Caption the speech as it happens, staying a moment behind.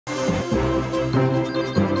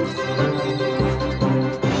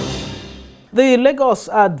The Lagos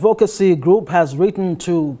Advocacy Group has written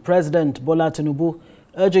to President Bola Tinubu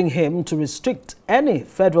urging him to restrict any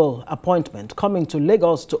federal appointment coming to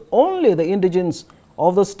Lagos to only the indigenes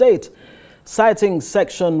of the state. Citing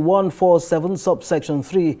Section 147, subsection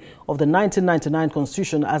 3 of the 1999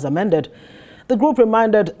 Constitution as amended, the group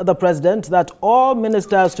reminded the president that all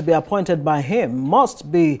ministers to be appointed by him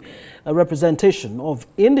must be a representation of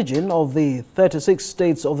indigene of the 36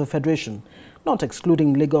 states of the Federation, not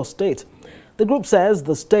excluding Lagos State. The group says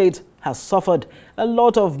the state has suffered a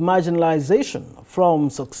lot of marginalization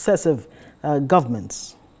from successive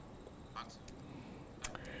governments.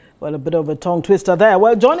 Well, a bit of a tongue twister there.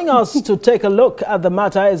 Well, joining us to take a look at the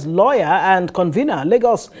matter is lawyer and convener,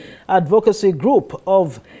 Lagos Advocacy Group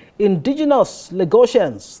of Indigenous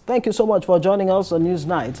Lagosians. Thank you so much for joining us on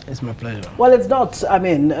Newsnight. It's my pleasure. Well, it's not,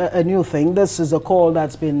 a new thing. This is a call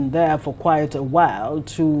that's been there for quite a while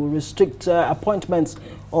to restrict appointments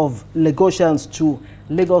of Lagosians to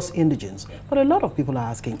Lagos indigenes. But a lot of people are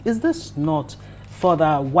asking, is this not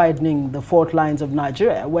further widening the fault lines of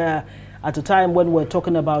Nigeria, where at a time when we're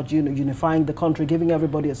talking about unifying the country, giving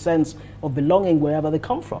everybody a sense of belonging wherever they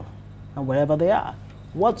come from and wherever they are?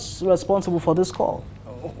 What's responsible for this call?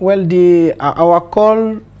 Well, our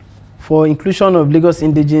call for inclusion of Lagos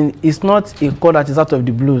indigene is not a call that is out of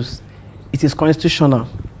the blues. It is constitutional.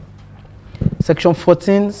 Section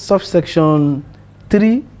 14, subsection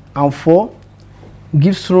 3 and 4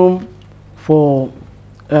 gives room for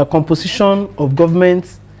composition of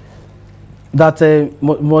government that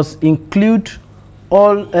must include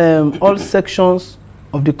all sections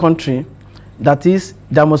of the country. That is,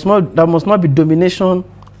 there must not be domination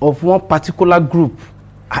of one particular group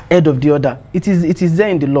ahead of the other. It is there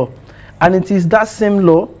in the law, and it is that same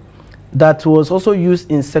law that was also used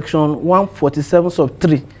in section 147 sub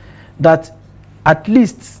 3, that at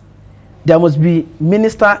least there must be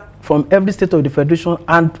minister from every state of the federation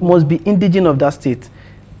and must be indigene of that state,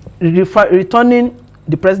 returning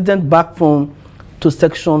the president back to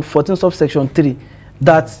section 14 subsection 3,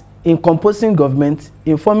 that in composing government,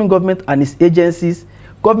 informing government and its agencies,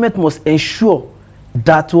 government must ensure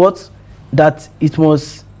that it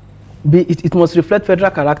must reflect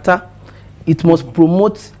federal character, it must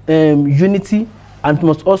promote unity, and it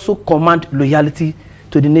must also command loyalty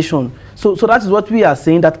to the nation. So that is what we are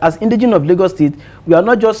saying, that as indigene of Lagos State, we are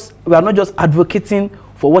not just advocating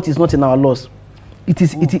for what is not in our laws. It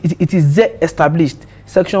is there established.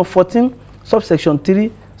 Section 14, subsection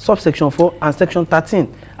 3, subsection 4, and section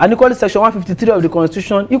 13. And equally section 153 of the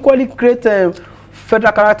Constitution equally create a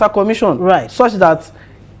Federal Character Commission, right, such that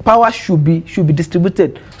power should be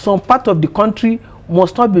distributed. Some part of the country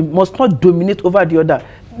must not dominate over the other.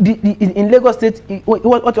 In Lagos State, what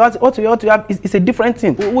you have is a different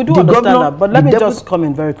thing. We do understand that, but let me just come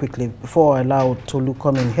in very quickly before I allow Tolu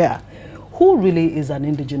come in here. Who really is an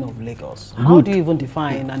indigene of Lagos? How do you even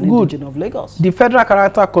define an indigene of Lagos? The Federal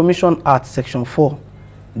Character Commission Act, section 4,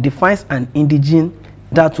 defines an indigene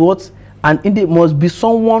that must be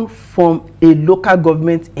someone from a local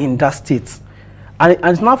government in that state. And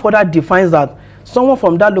it now further defines that someone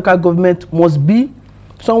from that local government must be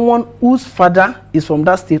someone whose father is from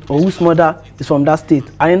that state or whose mother is from that state.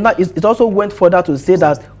 And it also went further to say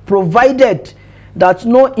that provided that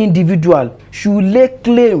no individual should lay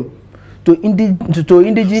claim to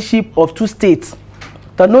indigeneship of two states,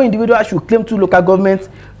 that no individual should claim two local governments,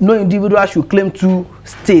 no individual should claim two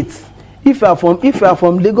states. If you are from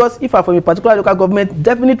Lagos, if you are from a particular local government,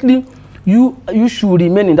 definitely you should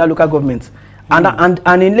remain in that local government.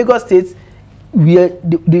 And in Lagos State, where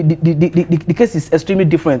the case is extremely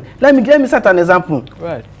different. Let me set an example.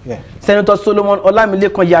 Right. Yeah. Senator Solomon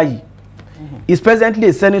Olamilekan Yayi is presently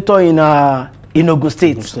a senator in Ogun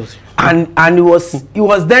State. And he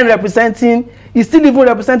was then representing, he's still even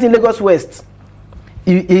representing Lagos West.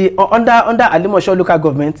 He under Alimosho local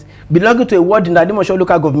government, belonging to a ward in the Alimosho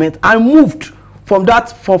local government, and moved from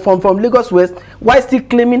Lagos West, while still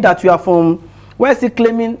claiming that you are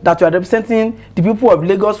representing the people of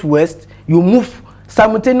Lagos West. You move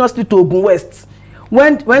simultaneously to Ogun West.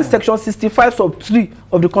 When section 65 sub 3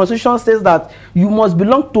 of the Constitution says that you must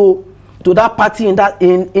belong to that party in that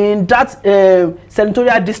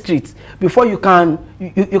senatorial district before you can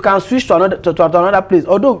switch to another place.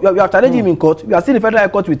 Although we are challenging him in court, we are still in federal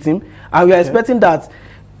court with him, and we are expecting that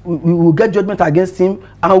we will get judgment against him,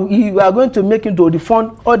 and we are going to make him to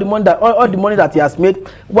refund all the money that he has made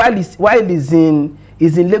while he's in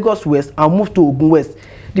Lagos West and move to Ogun West.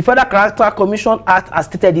 The Federal Character Commission Act has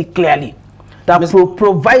stated it clearly that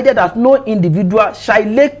provided that no individual shall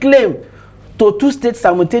lay claim to two states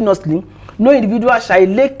simultaneously, no individual shall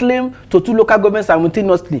lay claim to two local governments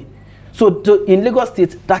simultaneously. So in Lagos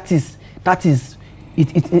State, that is That is,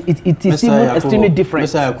 it is even extremely different.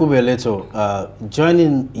 Mr. Yakubu Eleto,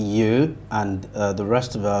 joining you and the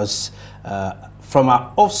rest of us from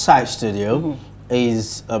our offsite studio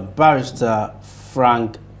is Barrister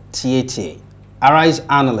Frank Tietie, Arise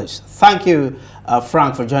analyst. Thank you,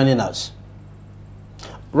 Frank, for joining us.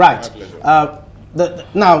 Right.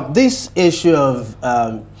 Now, this issue of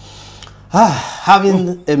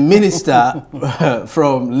having a minister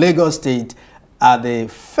from Lagos State at the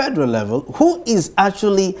federal level who is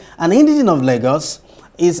actually an indigene of Lagos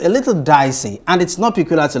is a little dicey, and it's not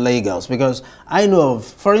peculiar to Lagos, because I know of,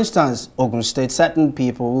 for instance, Ogun State, certain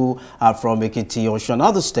people who are from Ekiti, Osun,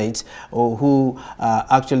 other states, or who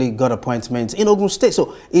actually got appointments in Ogun State.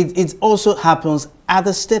 So it also happens at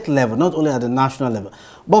the state level, not only at the national level.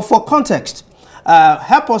 But for context,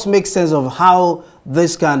 help us make sense of how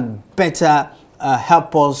this can better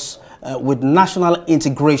help us with national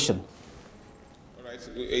integration.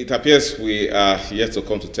 It appears we are yet to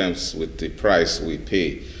come to terms with the price we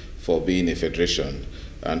pay for being a federation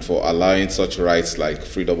and for allowing such rights like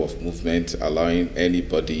freedom of movement, allowing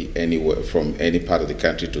anybody anywhere from any part of the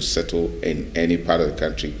country to settle in any part of the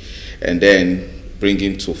country, and then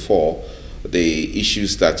bringing to fore the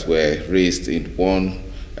issues that were raised in one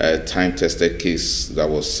time-tested case that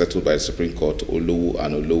was settled by the Supreme Court, Olowu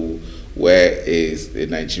and Olowu, where a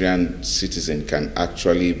Nigerian citizen can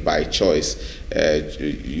actually, by choice,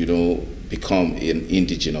 become an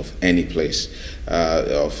indigene of any place.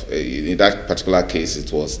 In that particular case,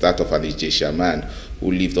 it was that of an Ijesha man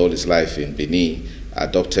who lived all his life in Benin,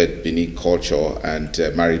 adopted Benin culture, and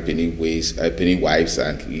married Benin wives,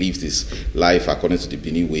 and lived his life according to the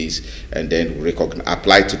Benin ways, and then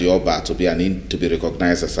applied to the Oba to be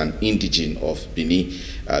recognized as an indigene of Benin.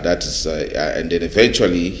 And then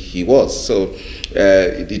eventually he was. So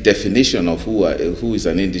the definition of who is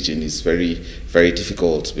an indigene is very, very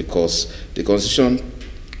difficult, because the Constitution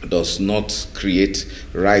does not create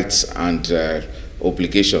rights and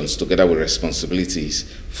obligations together with responsibilities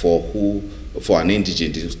for an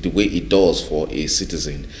indigene the way it does for a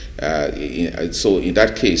citizen. So in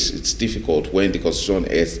that case, it's difficult when the Constitution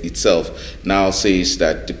itself now says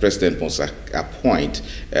that the president must appoint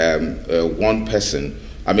one person,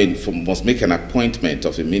 must make an appointment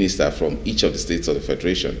of a minister from each of the states of the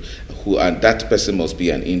federation, and that person must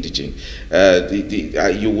be an indigene.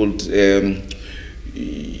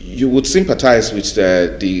 You would sympathize with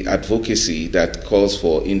the advocacy that calls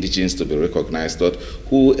for indigenes to be recognized, but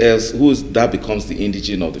that becomes the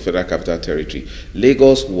indigene of the Federal Capital Territory?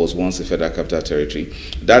 Lagos was once a Federal Capital Territory.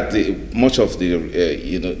 Much of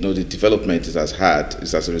the development it has had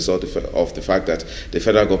is as a result of the fact that the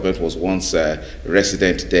federal government was once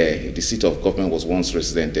resident there. The seat of government was once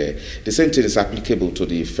resident there. The same thing is applicable to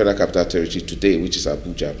the Federal Capital Territory today, which is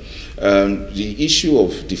Abuja. The issue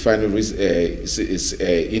of defining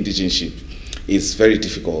indigeneship is very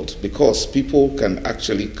difficult, because people can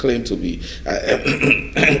actually claim to be,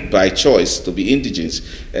 by choice, to be indigenes.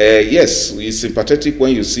 Yes, it's sympathetic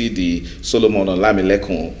when you see the Solomon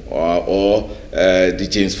Olamilekun or the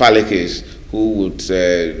James Falekes, who would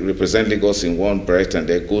represent Lagos in one breath and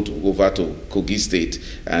then go over to Kogi State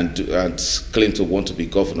and claim to want to be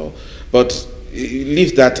governor. But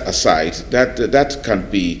leave that aside. That can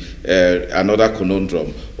be another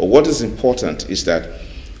conundrum. But what is important is that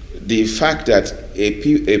the fact that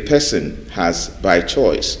a person has, by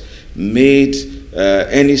choice, made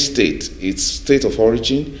any state its state of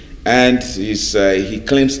origin, and he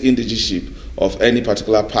claims indigeneship of any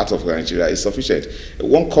particular part of Nigeria is sufficient.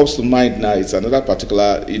 One comes to mind now, it's another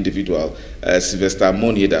particular individual, Sylvester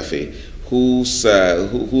Moniedafe, whose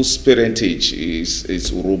parentage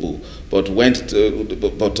is Urobo,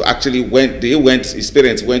 his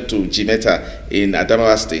parents went to Jimeta in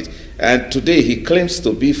Adamawa State, and today he claims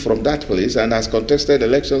to be from that place and has contested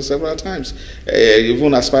elections several times,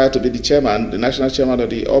 even aspired to be the national chairman of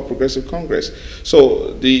the All Progressive Congress.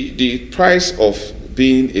 So the price of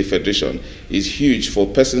being a federation is huge for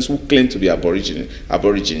persons who claim to be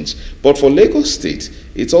aborigines. But for Lagos State,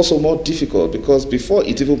 it's also more difficult, because before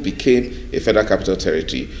it even became a federal capital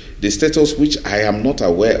territory, the status, which I am not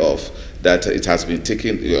aware of, that it has been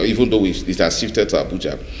taken, even though it has shifted to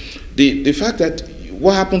Abuja, the fact that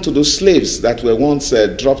what happened to those slaves that were once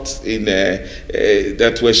dropped in,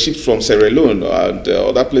 that were shipped from Sierra Leone and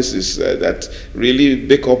other places that really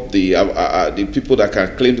make up the people that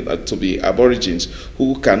can claim to be aborigines,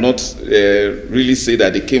 who cannot really say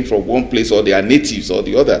that they came from one place or they are natives or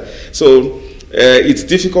the other. So it's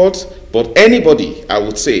difficult, but anybody, I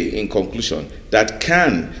would say, in conclusion, that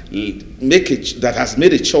can that has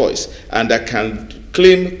made a choice and that can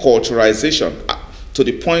claim culturalization to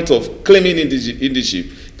the point of claiming indigeneship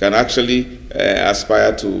can actually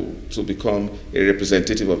aspire to become a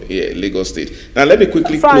representative of a Lagos State. Now, let me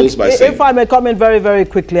quickly close by saying... If I may comment very, very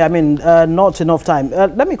quickly, I mean, not enough time.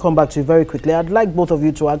 Let me come back to you very quickly. I'd like both of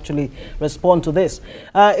you to actually respond to this.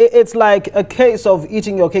 It's like a case of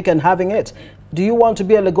eating your cake and having it. Do you want to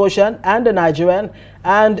be a Lagosian and a Nigerian?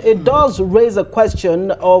 And it does raise a question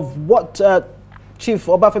of what Chief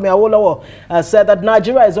Obafemi Awolowo said, that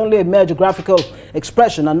Nigeria is only a mere geographical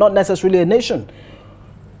expression and not necessarily a nation.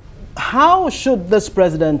 How should this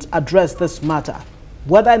president address this matter,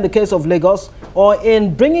 whether in the case of Lagos or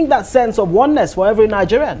in bringing that sense of oneness for every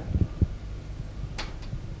Nigerian?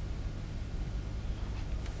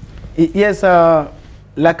 Yes,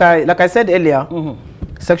 like I said earlier,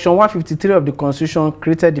 Section 153 of the Constitution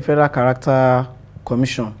created the Federal Character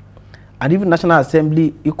Commission, and even National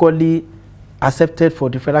Assembly equally accepted for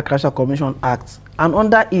the Federal Character Commission Act. And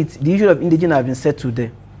under it, the issue of indigenes have been set today.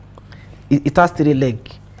 It has 3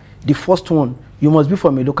 legs. The first one, you must be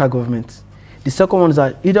from a local government. The second one is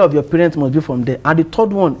that either of your parents must be from there. And the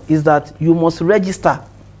third one is that you must register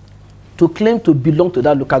to claim to belong to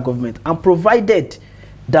that local government. And provided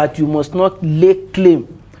that you must not lay claim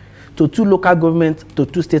to 2 local governments, to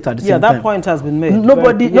 2 states at the same time. Yeah, that point has been made.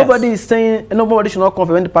 Nobody is saying nobody should not come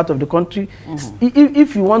from any part of the country.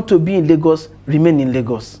 If you want to be in Lagos, remain in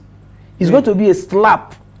Lagos. It's going to be a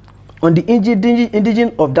slap on the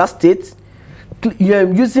indigene of that state.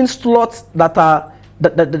 You're using slots that are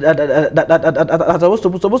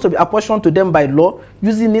supposed to be apportioned to them by law,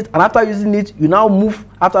 using it, and after using it, you now move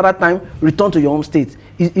after that time, return to your home state.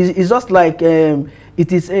 It's just like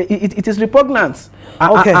it is repugnant.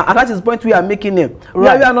 Okay. And that is the point we are making here.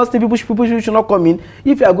 Right. We are not saying people should not come in.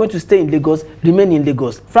 If you are going to stay in Lagos, remain in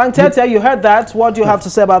Lagos. Frank Tietie, you heard that. What do you have to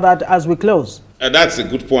say about that as we close? That's a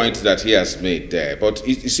good point that he has made there. But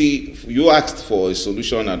you see, you asked for a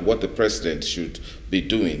solution and what the president should be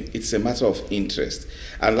doing. It's a matter of interest.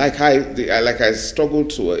 And like I struggled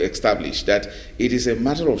to establish, that it is a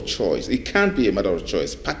matter of choice. It can't be a matter of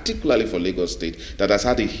choice, particularly for Lagos State, that has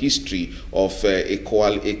had a history of a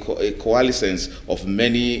coalescence of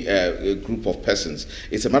many group of persons.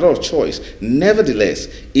 It's a matter of choice. Nevertheless,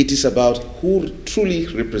 it is about who truly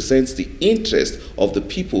represents the interest of the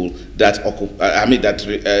people that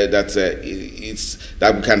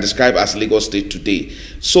that we can describe as Lagos State today.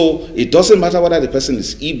 So it doesn't matter whether the person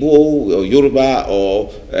is Igbo or Yoruba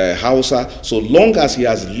or Hausa, so long as he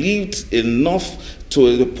has lived enough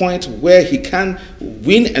to the point where he can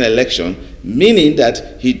win an election, meaning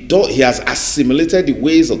that he has assimilated the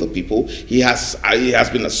ways of the people, he has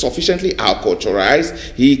been sufficiently acculturized,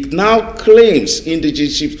 he now claims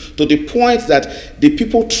indigeneship to the point that the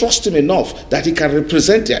people trust him enough that he can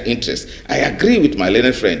represent their interests. I agree with my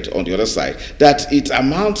learned friend on the other side that it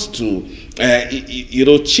amounts to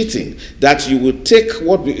cheating, that you will take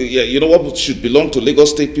what should belong to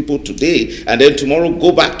Lagos State people today and then tomorrow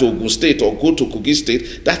go back to Ogun State or go to Kogi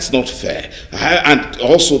State. That's not fair, and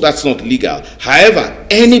also that's not legal. However,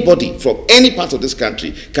 anybody from any part of this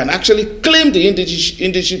country can actually claim the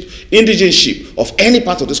indigeneship of any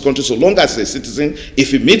part of this country so long as it's a citizen,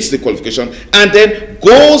 if he meets the qualification, and then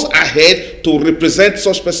goes ahead to represent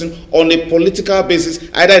such person on a political basis,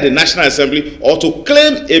 either in the National Assembly or to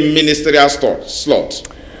claim a ministerial slot.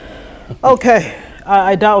 Okay,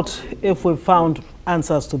 I doubt if we've found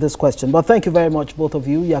answers to this question, but thank you very much, both of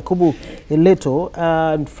you, Yakubu, Eleto,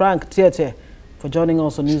 and Frank Tietie, for joining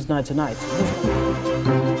us on Newsnight tonight.